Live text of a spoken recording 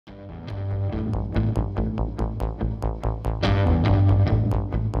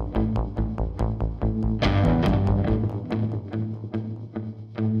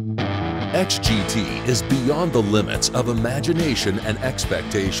XGT is beyond the limits of imagination and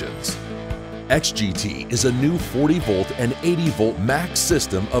expectations. XGT is a new 40-volt and 80-volt max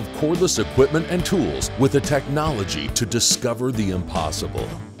system of cordless equipment and tools with the technology to discover the impossible.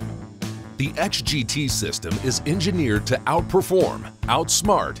 The XGT system is engineered to outperform,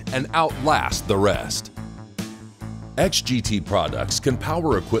 outsmart, and outlast the rest. XGT products can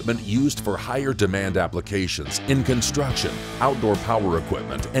power equipment used for higher demand applications in construction, outdoor power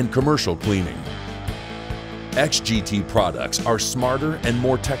equipment, and commercial cleaning. XGT products are smarter and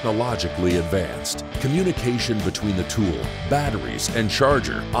more technologically advanced. Communication between the tool, batteries, and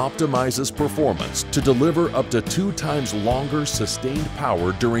charger optimizes performance to deliver up to 2 times longer sustained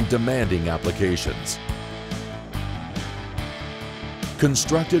power during demanding applications.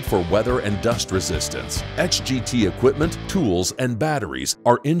 Constructed for weather and dust resistance, XGT equipment, tools, and batteries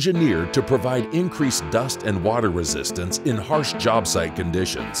are engineered to provide increased dust and water resistance in harsh job site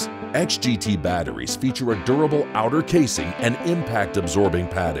conditions. XGT batteries feature a durable outer casing and impact-absorbing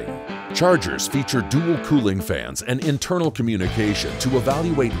padding. Chargers feature dual cooling fans and internal communication to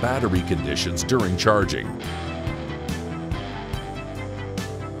evaluate battery conditions during charging.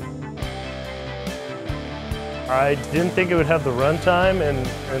 I didn't think it would have the runtime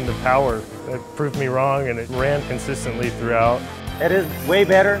and the power. It proved me wrong, and it ran consistently throughout. It is way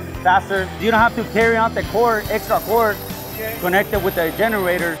better, faster. You don't have to carry out the cord, extra cord, connected with the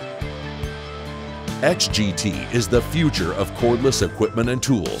generator. XGT is the future of cordless equipment and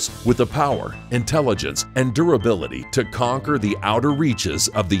tools with the power, intelligence, and durability to conquer the outer reaches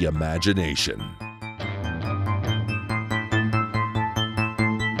of the imagination.